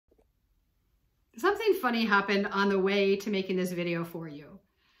Something funny happened on the way to making this video for you.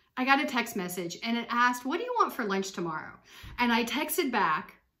 I got a text message and it asked, what do you want for lunch tomorrow? And I texted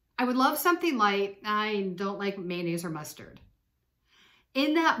back, I would love something light. I don't like mayonnaise or mustard.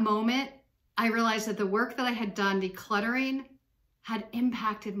 In that moment, I realized that the work that I had done decluttering had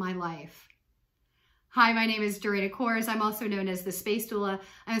impacted my life. Hi, my name is Dorena. I'm also known as the Space Doula.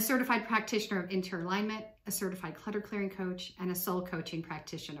 I'm a certified practitioner of interior alignment, a certified clutter clearing coach, and a soul coaching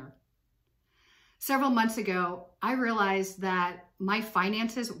practitioner. Several months ago, I realized that my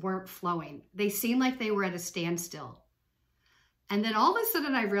finances weren't flowing. They seemed like they were at a standstill. And then all of a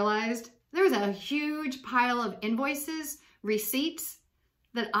sudden I realized there was a huge pile of invoices, receipts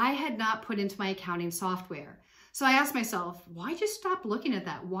that I had not put into my accounting software. So I asked myself, why did you stop looking at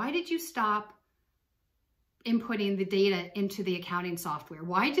that? Why did you stop inputting the data into the accounting software?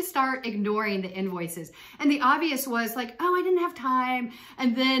 Why did you start ignoring the invoices? And the obvious was like, oh, I didn't have time.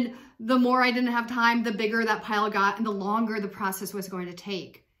 And then the more I didn't have time, the bigger that pile got and the longer the process was going to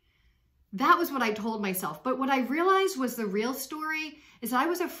take. That was what I told myself. But what I realized was the real story is I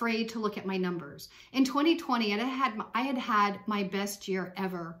was afraid to look at my numbers. In 2020, I had had my best year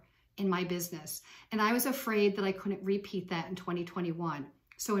ever in my business. And I was afraid that I couldn't repeat that in 2021.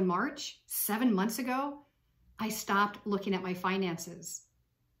 So in March, 7 months ago, I stopped looking at my finances.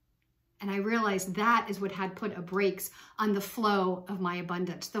 And I realized that is what had put a brakes on the flow of my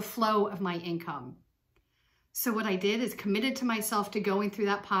abundance, the flow of my income. So what I did is committed to myself to going through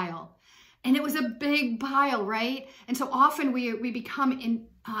that pile. And it was a big pile, right? And so often we become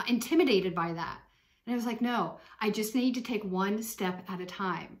intimidated by that. And I was like, no, I just need to take one step at a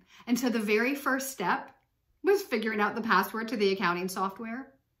time. And so the very first step was figuring out the password to the accounting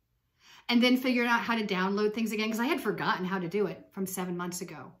software. And then figuring out how to download things again, because I had forgotten how to do it from 7 months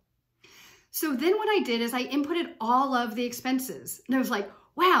ago. So then what I did is I inputted all of the expenses. And I was like,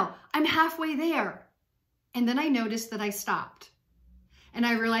 wow, I'm halfway there. And then I noticed that I stopped. And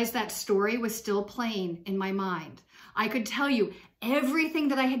I realized that story was still playing in my mind. I could tell you everything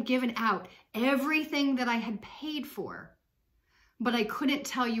that I had given out, everything that I had paid for, but I couldn't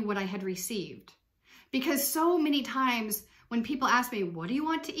tell you what I had received. Because so many times when people ask me, what do you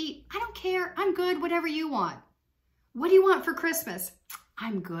want to eat? I don't care. I'm good. Whatever you want. What do you want for Christmas?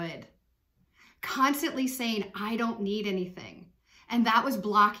 I'm good. Constantly saying, I don't need anything. And that was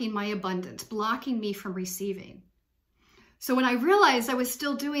blocking my abundance, blocking me from receiving. So when I realized I was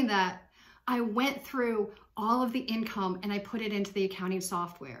still doing that, I went through all of the income and I put it into the accounting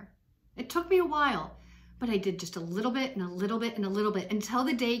software. It took me a while, but I did just a little bit and a little bit and a little bit until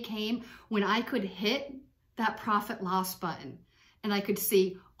the day came when I could hit that profit loss button and I could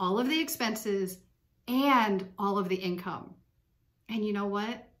see all of the expenses and all of the income. And you know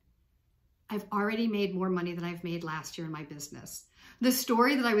what? I've already made more money than I've made last year in my business. The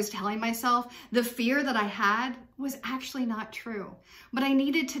story that I was telling myself, the fear that I had was actually not true. But I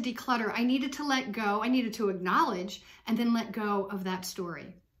needed to declutter. I needed to let go. I needed to acknowledge and then let go of that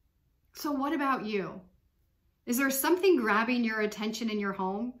story. So what about you? Is there something grabbing your attention in your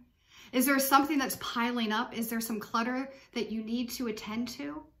home? Is there something that's piling up? Is there some clutter that you need to attend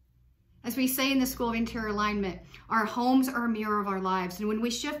to? As we say in the School of Interior Alignment, our homes are a mirror of our lives. And when we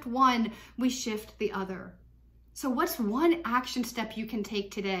shift one, we shift the other. So what's one action step you can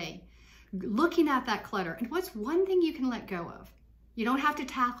take today? Looking at that clutter. And what's one thing you can let go of? You don't have to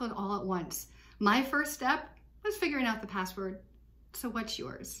tackle it all at once. My first step was figuring out the password. So what's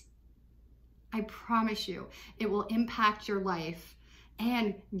yours? I promise you, it will impact your life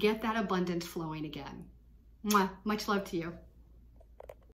and get that abundance flowing again. Mwah. Much love to you.